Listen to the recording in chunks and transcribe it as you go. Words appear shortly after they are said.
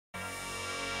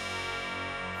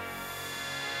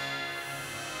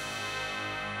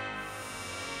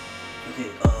Okay,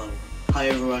 hi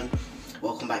everyone,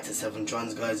 welcome back to Seven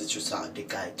Trans guys. It's your Saturday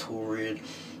guy Taurean,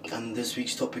 and this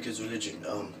week's topic is religion.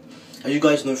 As you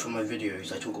guys know from my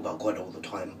videos, I talk about God all the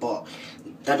time, but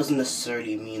that doesn't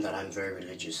necessarily mean that I'm very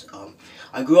religious.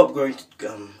 I grew up going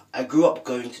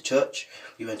to church.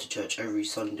 We went to church every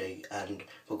Sunday, and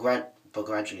but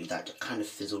gradually that kind of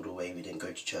fizzled away. We didn't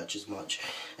go to church as much,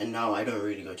 and now I don't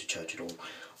really go to church at all.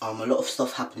 A lot of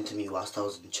stuff happened to me whilst I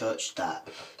was in church that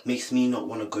makes me not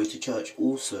want to go to church.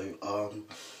 Also,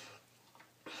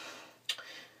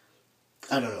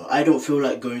 I don't know. I don't feel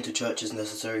like going to church is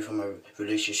necessary for my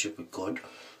relationship with God.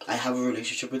 I have a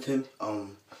relationship with Him,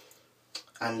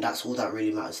 and that's all that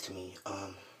really matters to me.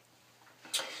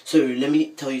 So let me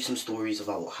tell you some stories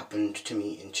about what happened to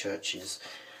me in churches.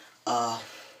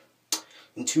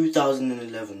 In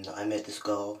 2011, I met this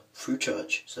girl through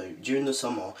church. So during the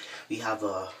summer, we have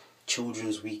a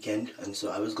children's weekend, and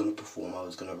so I was going to perform, I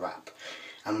was going to rap.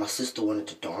 And my sister wanted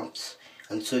to dance,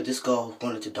 and so this girl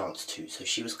wanted to dance too. So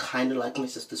she was kind of like my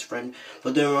sister's friend,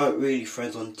 but they weren't really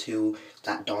friends until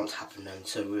that dance happened. And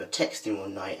so we were texting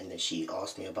one night, and then she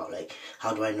asked me about, like,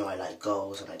 how do I know I like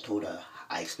girls? And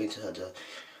I explained to her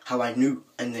how I knew,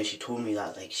 and then she told me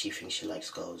that, like, she thinks she likes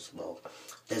girls. Well,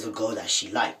 there's a girl that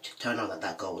she liked. Turned out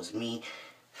that girl was me,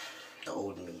 the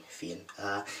old me, Finn.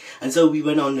 And so we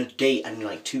went on a date, and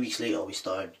like 2 weeks later we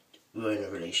were in a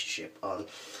relationship.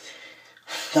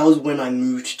 That was when I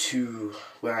moved to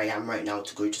where I am right now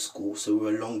to go to school. So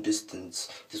we were long distance.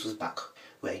 This was back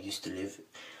where I used to live.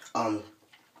 And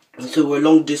so we're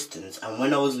long distance, and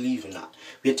when I was leaving that,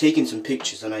 we had taken some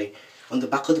pictures, and on the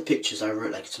back of the pictures, I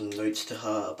wrote like some notes to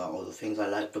her about all the things I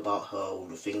liked about her, all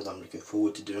the things I'm looking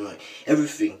forward to doing, like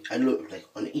everything. I looked like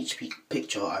on each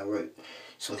picture I wrote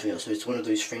something else. So it's one of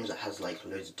those frames that has like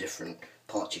loads of different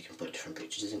parts you can put different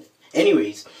pictures in it.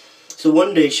 Anyways, so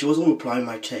one day she wasn't replying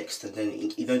my text, and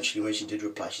then eventually when she did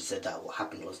reply, she said that what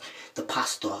happened was the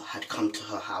pastor had come to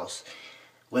her house,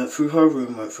 went through her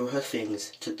room, went through her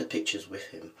things, took the pictures with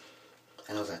him.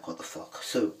 And I was like, what the fuck?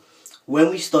 So when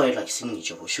we started like seeing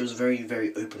each other, she was very,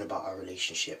 very open about our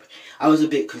relationship. I was a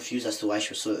bit confused as to why she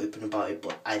was so open about it,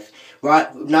 but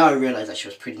right now I realize that she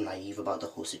was pretty naive about the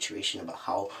whole situation, about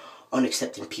how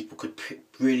unaccepting people could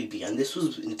really be. And this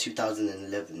was in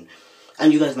 2011.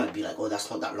 And you guys might be like, oh,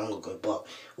 that's not that long ago. But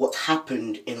what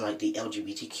happened in like the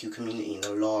LGBTQ community in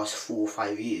the last 4 or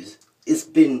 5 years,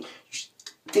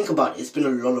 think about it, it's been a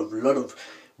lot of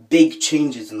big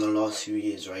changes in the last few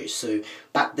years, right? So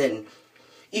back then,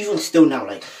 even still now,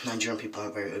 like, Nigerian people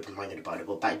aren't very open-minded about it,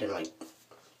 but back then, like,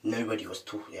 nobody was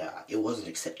talking, it wasn't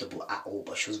acceptable at all,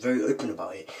 but she was very open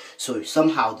about it. So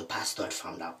somehow the pastor had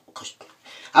found out, because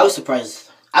I was surprised.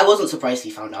 I wasn't surprised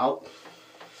he found out,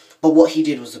 but what he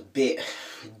did was a bit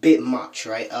much,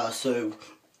 right? So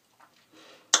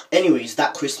anyways,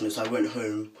 that Christmas I went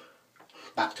home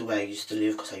back to where I used to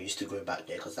live, because I used to go back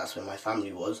there because that's where my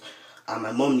family was.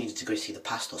 My mum needed to go see the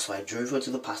pastor, so I drove her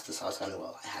to the pastor's house, and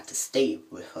well, I had to stay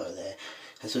with her there.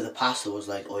 And so the pastor was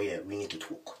like, oh yeah, we need to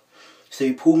talk. So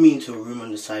he pulled me into a room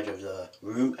on the side of the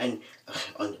room, and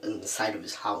on the side of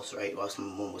his house, right, whilst my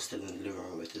mum was still in the living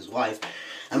room with his wife,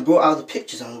 and brought out the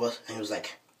pictures, and he was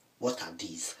like, what are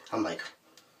these? I'm like,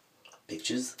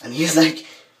 pictures? And he's like,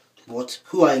 what?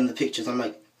 Who are in the pictures? I'm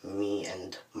like, me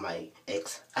and my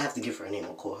ex. I have to give her a name.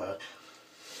 I'll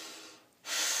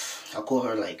call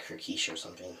her like Rakisha or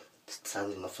something.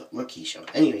 Sounds enough. Rakisha.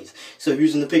 Anyways, so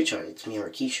who's in the picture? It's me and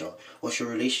Rakisha. What's your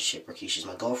relationship? Rakisha's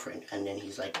my girlfriend. And then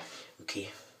he's like, okay,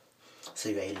 so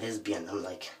you're a lesbian. I'm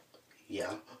like,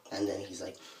 yeah. And then he's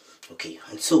like, okay.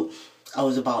 And so I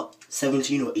was about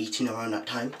 17 or 18 around that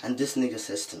time, and this nigga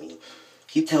says to me,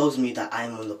 he tells me that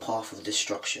I'm on the path of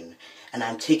destruction, and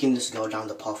I'm taking this girl down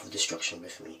the path of destruction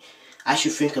with me. I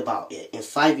should think about it. In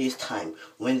 5 years' time,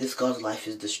 when this girl's life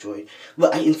is destroyed,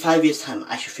 in 5 years' time,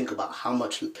 I should think about how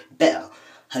much better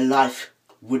her life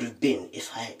would have been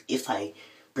if I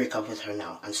break up with her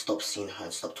now and stop seeing her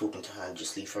and stop talking to her and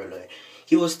just leave her alone.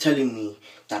 He was telling me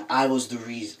that I was the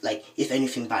reason, like, if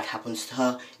anything bad happens to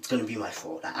her, it's going to be my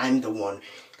fault. That I'm the one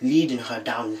leading her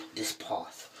down this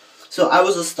path. So I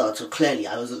was a stud, so clearly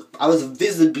I was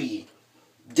visibly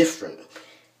different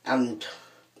and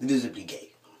visibly gay.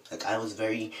 Like, I was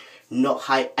very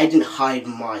I didn't hide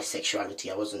my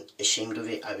sexuality. I wasn't ashamed of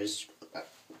it. I was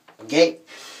gay.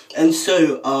 And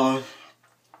so,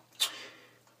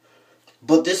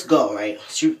 but this girl, right,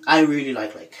 I really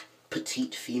like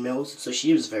petite females. So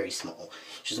she was very small.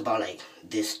 She was about like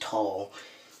this tall.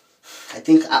 I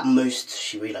think at most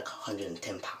she weighed like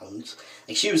 110 pounds.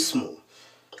 Like, she was small.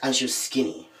 And she was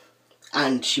skinny.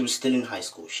 And she was still in high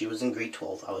school. She was in grade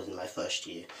 12. I was in my first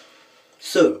year.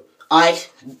 So,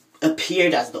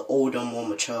 appeared as the older, more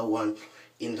mature one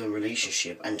in the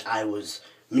relationship, and I was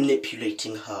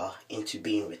manipulating her into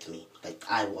being with me. Like,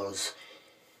 I was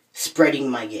spreading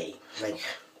my gay. Like,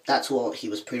 that's what he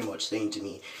was pretty much saying to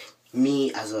me.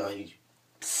 Me as a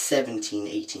 17,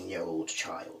 18-year-old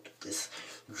child, this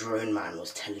grown man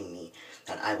was telling me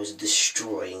that I was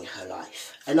destroying her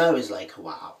life. And I was like,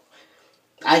 wow.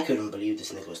 I couldn't believe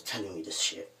this nigga was telling me this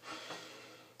shit.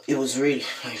 It was really,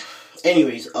 like,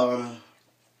 anyways,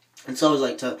 and so I was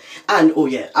like, and, oh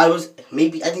yeah, I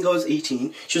think I was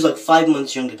 18, she was like 5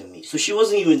 months younger than me, so she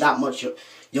wasn't even that much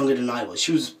younger than I was,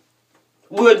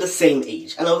 we were the same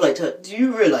age, and I was like, do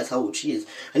you realise how old she is?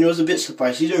 And he was a bit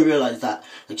surprised, he didn't realise that,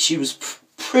 like, she was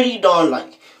pretty darn,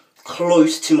 like,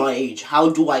 close to my age.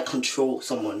 How do I control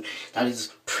someone that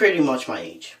is pretty much my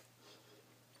age?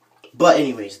 But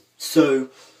anyways, so,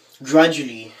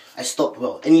 gradually, I stopped,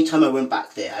 anytime I went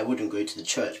back there, I wouldn't go to the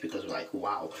church, because, like,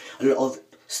 wow, a lot of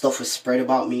stuff was spread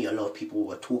about me, a lot of people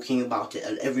were talking about it,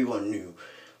 and everyone knew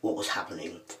what was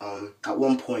happening. At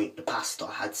one point, the pastor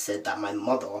had said that my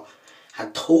mother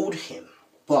had told him,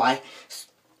 but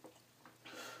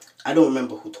I don't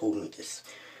remember who told me this,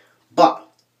 but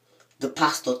the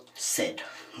pastor said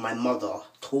my mother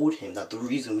told him that the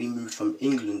reason we moved from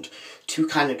England to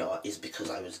Canada is because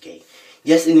I was gay.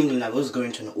 Yes, in England I was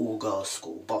going to an all-girls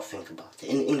school, but think about it.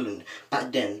 In England,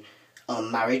 back then,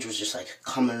 marriage was just like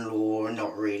common law,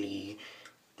 not really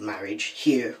marriage.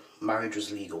 Here, marriage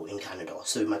was legal in Canada.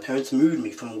 So my parents moved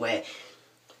me from where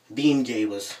being gay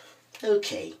was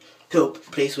okay to a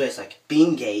place where it's like,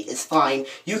 being gay is fine,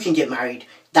 you can get married.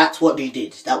 That's what they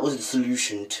did. That was the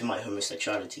solution to my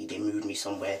homosexuality. They moved me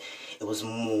somewhere it was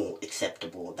more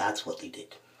acceptable. That's what they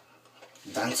did.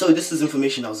 And so this is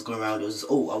information that was going around. It was, at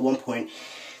one point,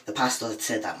 the pastor had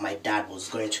said that my dad was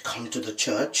going to come to the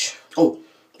church.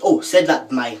 Said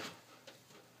that my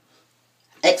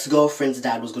ex-girlfriend's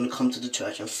dad was going to come to the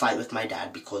church and fight with my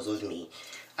dad because of me.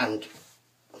 And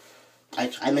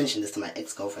I mentioned this to my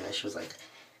ex-girlfriend, and she was like,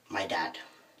 my dad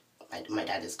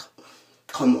is,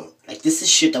 come on. Like, this is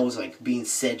shit that was, like, being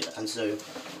said. And so,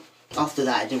 after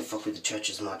that, I didn't fuck with the church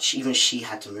as much. Even she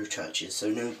had to move churches, so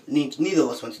neither of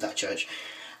us went to that church.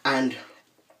 And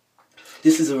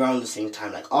this is around the same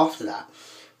time, like, after that.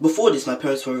 Before this, my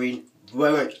parents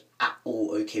weren't at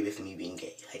all okay with me being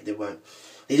gay. Like,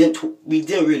 we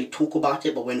didn't really talk about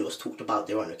it, but when it was talked about,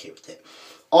 they weren't okay with it.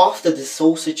 After this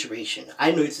whole situation,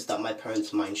 I noticed that my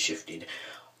parents' mind shifted.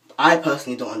 I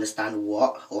personally don't understand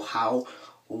what or how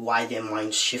or why their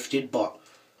minds shifted, but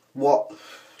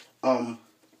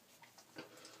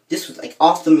this was like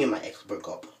after me and my ex broke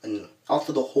up, and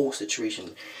after the whole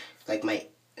situation, like my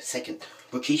second,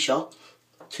 Rakisha,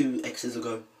 2 exes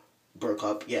ago, broke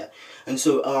up, yeah. And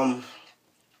so,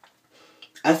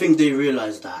 I think they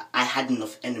realized that I had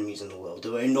enough enemies in the world.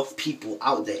 There were enough people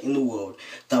out there in the world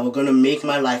that were going to make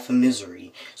my life a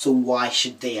misery. So why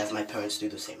should they, as my parents, do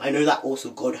the same? I know that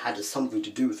also God had something to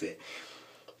do with it.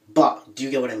 But, do you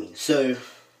get what I mean? So,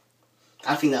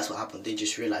 I think that's what happened. They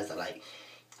just realized that, like,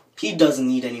 he doesn't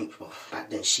need any, back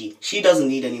then she doesn't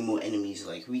need any more enemies.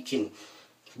 Like, we can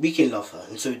love her.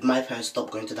 And so my parents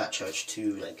stopped going to that church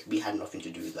too. Like, we had nothing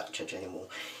to do with that church anymore.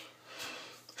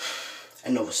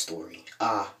 Another story.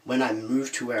 When I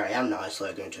moved to where I am now, I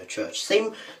started going to a church.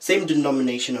 Same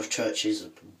denomination of churches,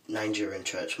 Nigerian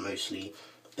church mostly.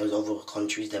 There's other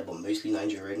countries there, but mostly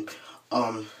Nigerian.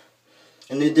 And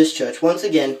in this church, once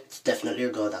again, it's definitely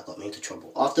a girl that got me into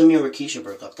trouble. After me and Rakisha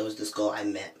broke up, there was this girl I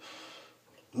met.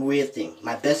 Weird thing.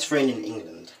 My best friend in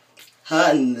England.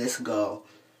 Her and this girl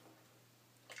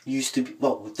used to be,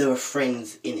 they were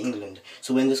friends in England.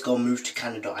 So when this girl moved to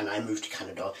Canada and I moved to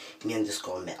Canada, me and this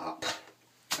girl met up.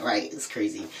 Right, it's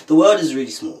crazy. The world is really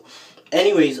small.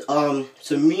 Anyways,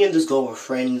 so me and this girl were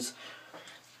friends,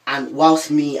 and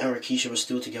whilst me and Rakisha were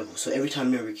still together, so every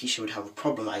time me and Rakisha would have a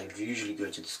problem, I would usually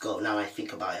go to this girl. Now I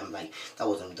think about it, I'm like, that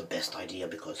wasn't the best idea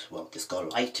because, this girl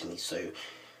liked me, so,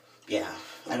 yeah,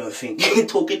 I don't think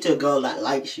talking to a girl that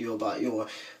likes you about your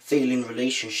failing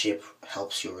relationship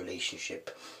helps your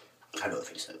relationship. I don't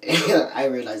think so. I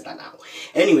realize that now.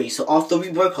 Anyway, so after we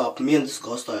broke up, me and this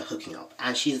girl started hooking up.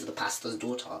 And she's the pastor's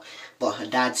daughter. But her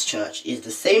dad's church is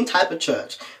the same type of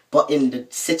church, but in the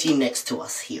city next to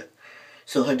us here.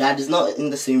 So her dad is not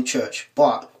in the same church.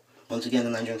 But, once again, the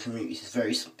Nigerian community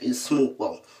is small.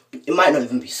 Well, it might not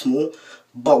even be small,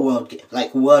 but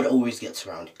word always gets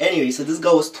around. Anyway, so this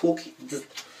girl was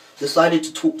decided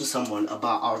to talk to someone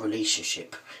about our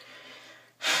relationship.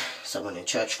 Someone in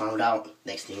church found out.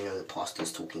 Next thing you know, the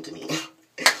pastor's talking to me.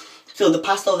 So the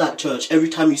pastor of that church, every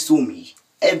time he saw me,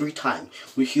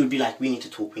 he would be like, we need to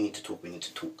talk.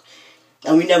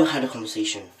 And we never had a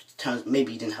conversation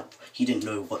maybe he didn't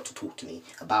know what to talk to me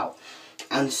about.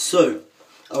 And so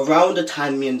around the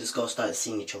time me and this girl started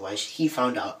seeing each other, and he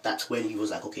found out, that's when he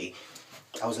was like, okay,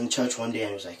 I was in church one day and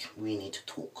he was like, we need to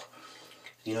talk.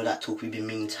 You know, that talk we've been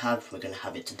meaning to have, we're going to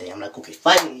have it today. I'm like, okay,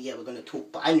 finally, yeah, we're going to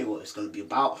talk. But I knew what it's going to be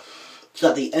about.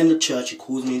 So at the end of church, he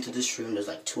calls me into this room. There's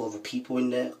like 2 other people in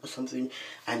there or something.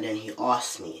 And then he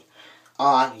asks me,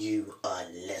 are you a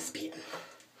lesbian?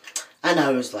 And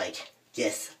I was like,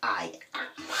 yes, I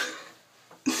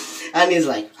am. And he's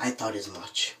like, I thought as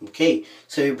much. Okay,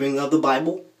 so he brings out the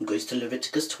Bible, goes to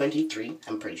Leviticus 23.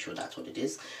 I'm pretty sure that's what it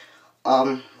is.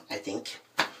 I think.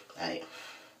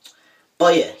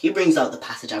 But yeah, he brings out the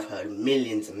passage I've heard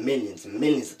millions and millions and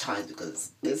millions of times,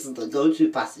 because this is the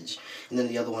go-to passage. And then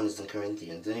the other one is in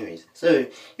Corinthians. Anyways, so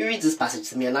he reads this passage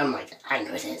to me and I'm like, I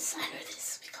know this.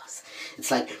 Because it's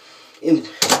like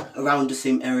around the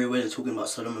same area where they're talking about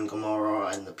Sodom and Gomorrah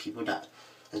and the people that...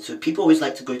 And so people always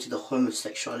like to go to the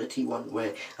homosexuality one,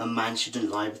 where a man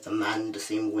shouldn't lie with a man the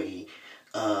same way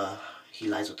he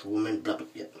lies with a woman, blah, blah,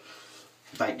 blah.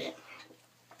 Right there.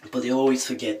 But they always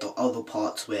forget the other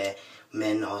parts where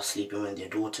men are sleeping with their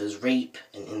daughters, rape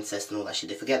and incest and all that shit.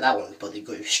 They forget that one, but they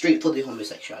go straight for the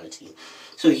homosexuality.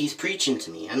 So he's preaching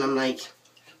to me, and I'm like,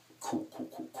 cool.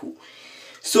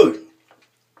 So,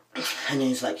 and then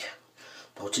he's like,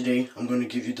 well, today I'm going to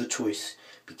give you the choice.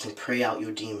 We can pray out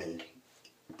your demon.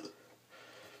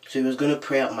 So he was going to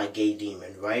pray out my gay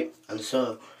demon, right? And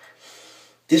so,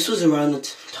 this was around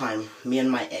the time me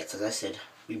and my ex, as I said,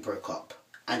 we broke up.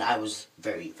 And I was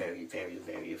very,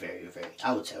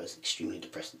 I would say I was extremely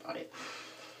depressed about it.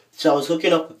 So I was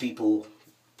hooking up with people,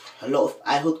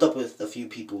 I hooked up with a few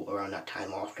people around that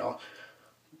time after.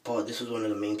 But this was one of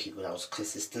the main people that was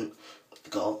consistent,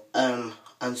 girl.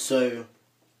 And so,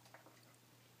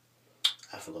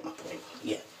 I forgot my point.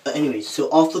 Yeah. But anyways, so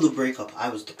after the breakup, I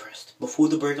was depressed. Before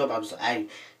the breakup,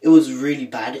 it was really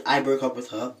bad. I broke up with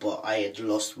her, but I had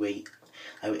lost weight.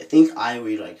 I think I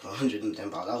weighed like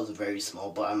 110 pounds. I was very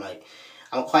small, but I'm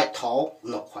quite tall.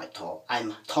 Not quite tall.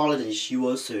 I'm taller than she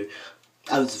was, so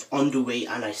I was underweight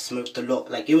and I smoked a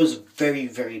lot. Like, it was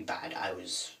very bad. I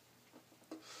was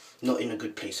not in a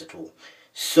good place at all.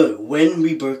 So, when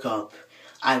we broke up,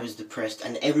 I was depressed,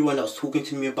 and everyone that was talking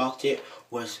to me about it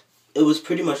was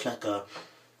pretty much like a,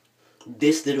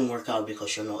 this didn't work out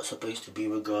because you're not supposed to be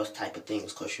with girls type of thing.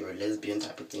 It's because you're a lesbian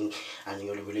type of thing, and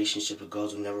your relationship with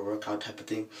girls will never work out type of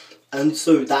thing. And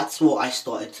so that's what I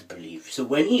started to believe. So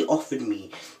when he offered me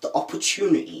the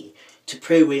opportunity to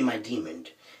pray away my demon,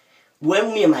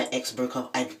 when me and my ex broke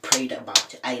up, I prayed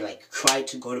about it. I cried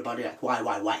to God about it, like, why,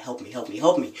 help me.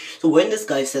 So when this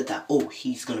guy said that, oh,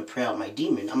 he's gonna pray out my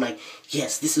demon, I'm like,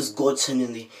 yes, this is God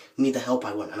sending me the help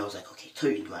I want. And I was like, okay,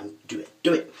 totally, man, do it.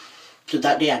 So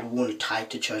that day I'd worn a tie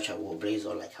to church, I wore a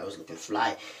blazer, like I was looking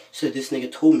fly. So this nigga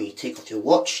told me, take off your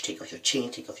watch, take off your chain,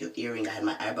 take off your earring. I had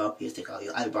my eyebrow pierced, take off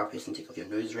your eyebrow piercing, take off your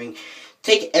nose ring.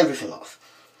 Take everything off.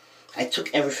 I took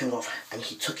everything off and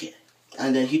he took it.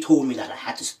 And then he told me that I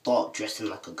had to start dressing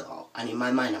like a girl. And in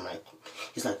my mind I'm like,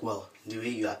 he's like, well, the way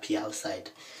you appear outside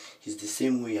is the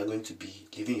same way you're going to be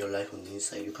living your life on the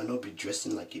inside. You cannot be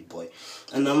dressing like a boy.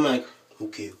 And I'm like,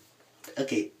 okay.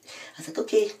 I was like,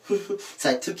 okay.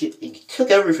 So I took it. He took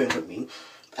everything from me.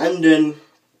 And then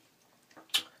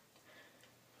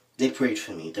they prayed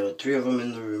for me. There were 3 of them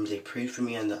in the room. They prayed for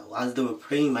me. And as they were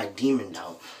praying my demon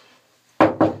down,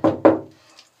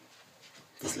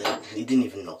 he didn't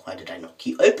even knock. Why did I knock?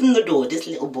 He opened the door. This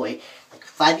little boy, like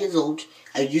 5 years old.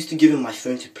 I used to give him my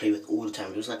phone to play with all the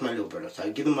time. It was like my little brother. So I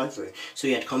would give him my phone. So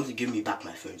he had come to give me back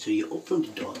my phone. So he opened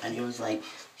the door and he was like,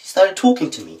 he started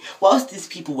talking to me. Whilst these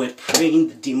people were praying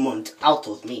the demon out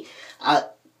of me,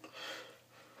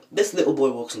 this little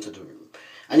boy walks into the room.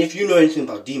 And if you know anything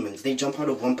about demons, they jump out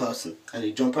of one person and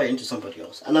they jump right into somebody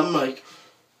else. And I'm like,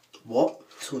 what?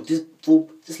 So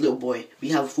this little boy, we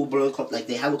have a full-blown,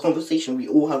 they have a conversation. We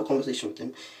all have a conversation with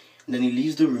him. And then he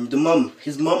leaves the room.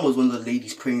 His mum was one of the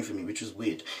ladies praying for me, which was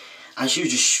weird. And she was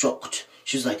just shocked.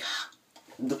 She was like,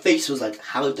 the face was like,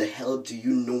 how the hell do you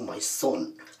know my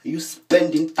son? Are you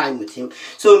spending time with him?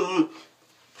 So,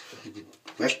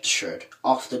 rest assured,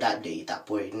 after that day, that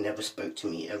boy never spoke to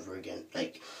me ever again.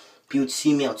 Like, he would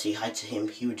see me, I would say hi to him.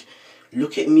 He would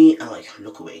look at me and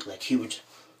look away. Like, his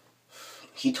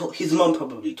mum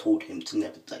probably told him to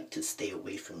never, to stay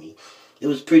away from me. It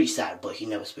was pretty sad, but he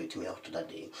never spoke to me after that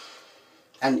day.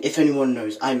 And if anyone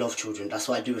knows, I love children. That's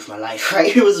what I do with my life,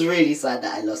 right? It was really sad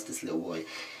that I lost this little boy.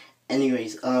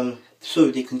 Anyways, so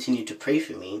they continued to pray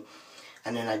for me.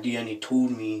 And then at the end, he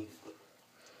told me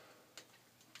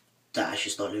that I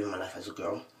should start living my life as a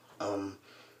girl. And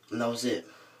that was it.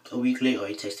 A week later,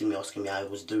 he texted me asking me how I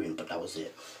was doing, but that was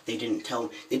it. They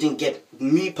didn't get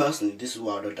me personally. This is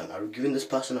what I would have done. I would have given this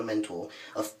person a mentor,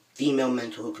 a female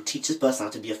mentor who could teach this person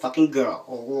how to be a fucking girl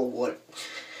or what,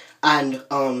 and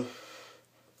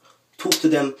talk to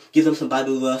them, give them some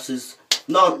Bible verses.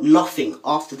 Nothing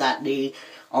after that day,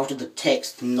 after the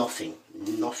text, nothing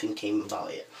came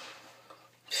about it.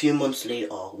 A few months later,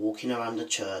 walking around the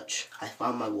church, I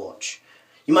found my watch.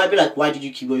 You might be like, why did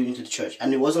you keep going to the church?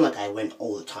 And it wasn't like I went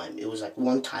all the time. It was like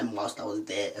one time whilst I was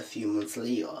there a few months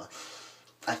later,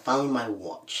 I found my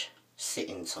watch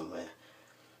sitting somewhere.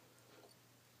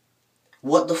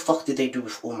 What the fuck did they do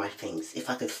with all my things if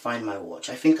I could find my watch?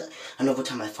 I think another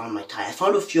time I found my tie. I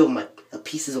found a few of my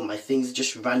pieces of my things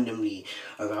just randomly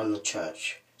around the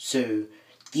church. So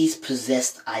these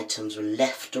possessed items were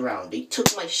left around. They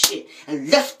took my shit and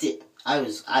left it. I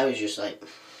was just like,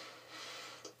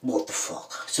 what the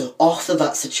fuck? So after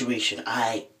that situation,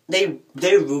 they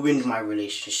ruined my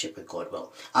relationship with God.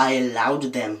 Well, I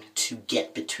allowed them to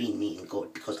get between me and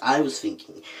God because I was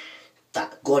thinking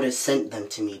that God has sent them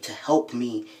to me to help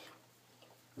me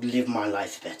live my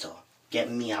life better,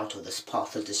 get me out of this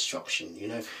path of destruction, you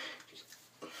know.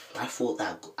 I thought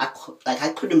that,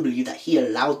 I couldn't believe that he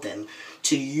allowed them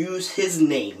to use his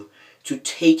name to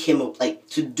take him up, like,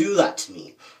 to do that to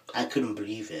me. I couldn't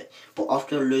believe it. But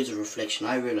after loads of reflection,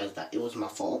 I realized that it was my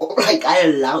fault. Like, I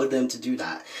allowed them to do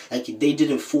that. Like, they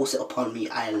didn't force it upon me.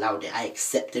 I allowed it. I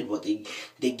accepted what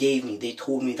they gave me. They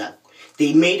told me that.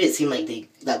 They made it seem like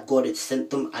that God had sent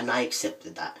them, and I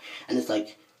accepted that. And it's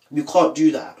like, you can't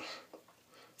do that.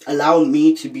 Allow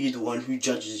me to be the one who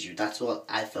judges you. That's what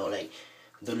I felt like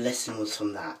the lesson was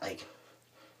from that. Like,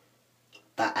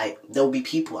 there'll be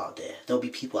people out there. There'll be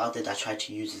people out there that try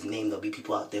to use his name. There'll be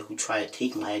people out there who try to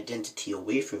take my identity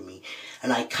away from me.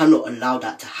 And I cannot allow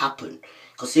that to happen.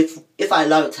 Because if I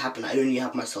allow it to happen, I only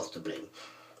have myself to blame.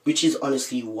 Which is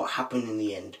honestly what happened in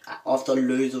the end. After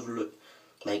loads of,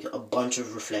 like, a bunch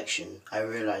of reflection, I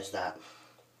realized that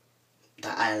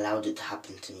I allowed it to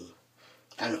happen to me.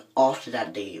 And after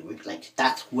that day, like,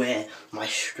 that's where my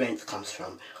strength comes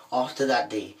from. After that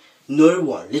day, no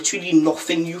one, literally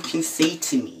nothing you can say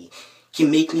to me can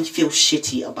make me feel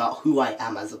shitty about who I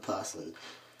am as a person.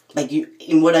 Like,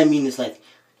 in what I mean is, like,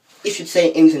 if you'd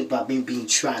say anything about me being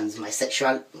trans, my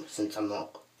sexuality, since I'm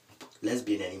not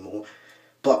lesbian anymore,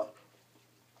 but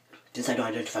since I don't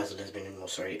identify as a lesbian anymore,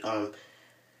 sorry,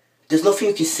 there's nothing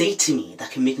you can say to me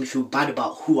that can make me feel bad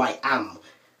about who I am.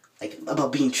 Like,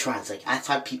 about being trans. Like, I've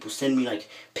had people send me, like,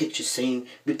 pictures saying,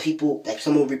 like,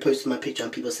 someone reposted my picture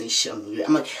and people saying shit on me.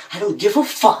 I'm like, I don't give a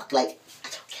fuck. Like, I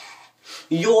don't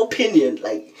care. Your opinion,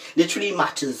 like, literally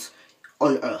matters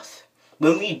on earth.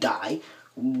 When we die,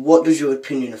 what does your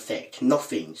opinion affect?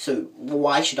 Nothing. So,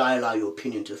 why should I allow your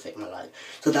opinion to affect my life?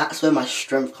 So that's where my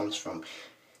strength comes from.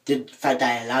 The fact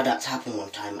that I allowed that to happen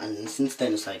one time, and since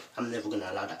then it's like, I'm never going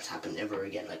to allow that to happen ever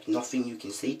again. Like, nothing you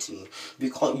can say to me.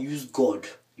 You can't use God.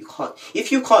 You can't.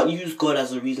 If you can't use God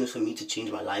as a reason for me to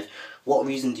change my life, what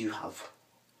reason do you have?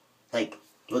 Like,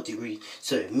 what degree?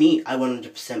 So, me, I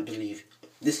 100% believe,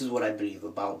 this is what I believe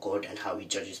about God and how he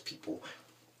judges people.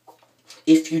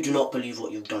 If you do not believe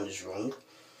what you've done is wrong,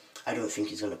 I don't think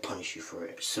he's going to punish you for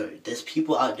it. So, there's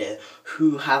people out there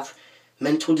who have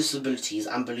mental disabilities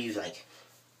and believe, like,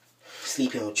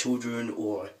 sleeping with children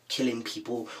or killing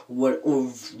people or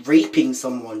raping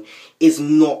someone is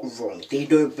not wrong. They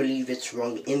don't believe it's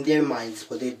wrong in their minds,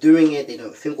 but they're doing it. They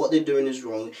don't think what they're doing is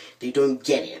wrong. They don't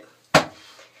get it.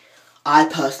 I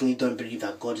personally don't believe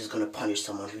that God is going to punish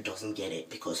someone who doesn't get it,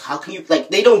 because how can you, like,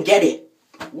 they don't get it.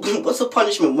 What's the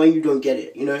punishment when you don't get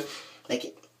it, you know?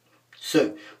 Like,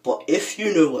 so, but if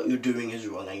you know what you're doing is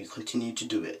wrong and you continue to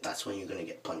do it, that's when you're going to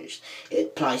get punished. It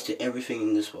applies to everything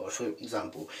in this world. For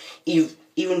example,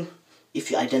 even if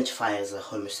you identify as a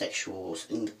homosexual,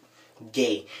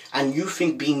 gay, and you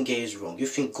think being gay is wrong, you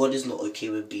think God is not okay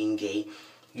with being gay,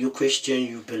 you're Christian,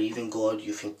 you believe in God,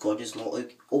 you think God is not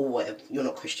okay, or whatever, you're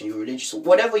not Christian, you're religious, or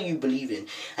whatever you believe in,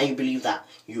 and you believe that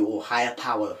your higher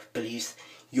power believes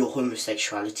your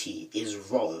homosexuality is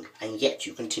wrong, and yet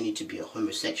you continue to be a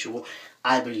homosexual,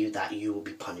 I believe that you will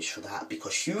be punished for that,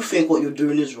 because you think what you're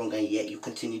doing is wrong and yet you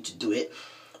continue to do it.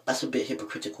 That's a bit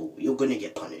hypocritical. You're going to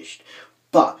get punished.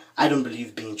 But I don't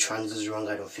believe being trans is wrong.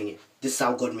 I don't think this is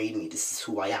how God made me. This is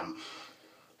who I am.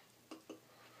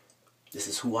 This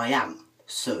is who I am.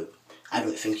 So I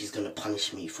don't think he's going to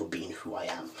punish me for being who I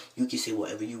am. You can say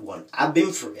whatever you want. I've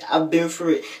been through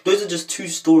it. Those are just two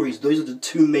stories. Those are the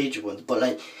two major ones. But,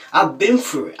 like, I've been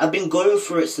through it. I've been going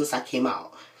through it since I came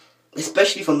out.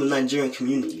 Especially from the Nigerian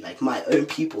community. Like, my own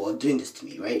people are doing this to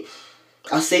me, right?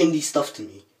 Are saying these stuff to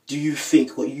me. do you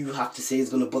think what you have to say is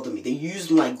gonna bother me? They use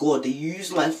my God, they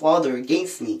use my father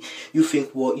against me. You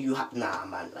think what you have? Nah,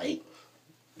 man. Like,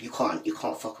 you can't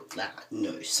fuck with that.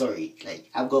 No, sorry. Like,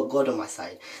 I've got God on my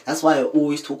side. That's why I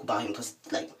always talk about him, because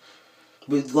like,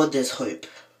 with God there's hope.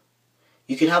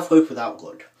 You can have hope without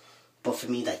God, but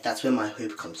for me, like, that's where my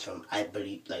hope comes from. I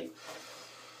believe, like,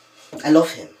 I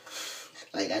love him.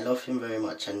 Like, I love him very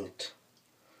much, and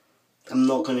I'm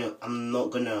not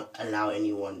gonna allow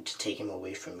anyone to take him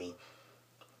away from me.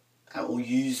 I will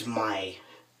use my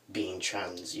being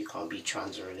trans. You can't be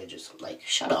trans or religious. Like,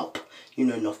 shut up. You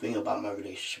know nothing about my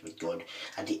relationship with God.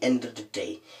 At the end of the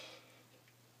day,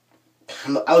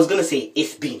 I was gonna say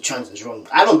if being trans is wrong.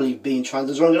 I don't believe being trans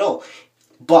is wrong at all.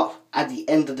 But at the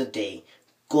end of the day,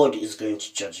 God is going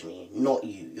to judge me, not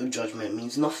you. Your judgment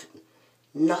means nothing.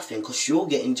 Nothing, because you're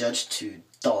getting judged too,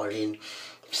 darling.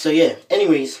 So yeah,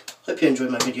 anyways, hope you enjoyed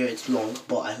my video. It's long,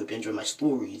 but I hope you enjoyed my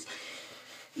stories.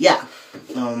 Yeah,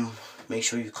 make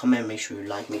sure you comment, make sure you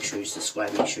like, make sure you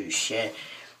subscribe, make sure you share,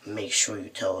 make sure you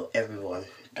tell everyone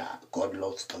that God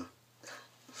loves them.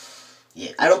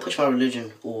 Yeah, I don't push my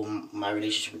religion or my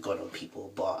relationship with God on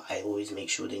people, but I always make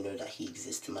sure they know that he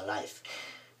exists in my life,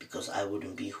 because I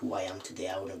wouldn't be who I am today.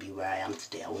 I wouldn't be where I am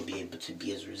today. I wouldn't be able to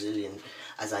be as resilient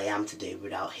as I am today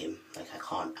without him. Like, I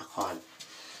can't.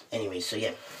 Anyway, so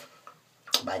yeah,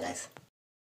 bye guys.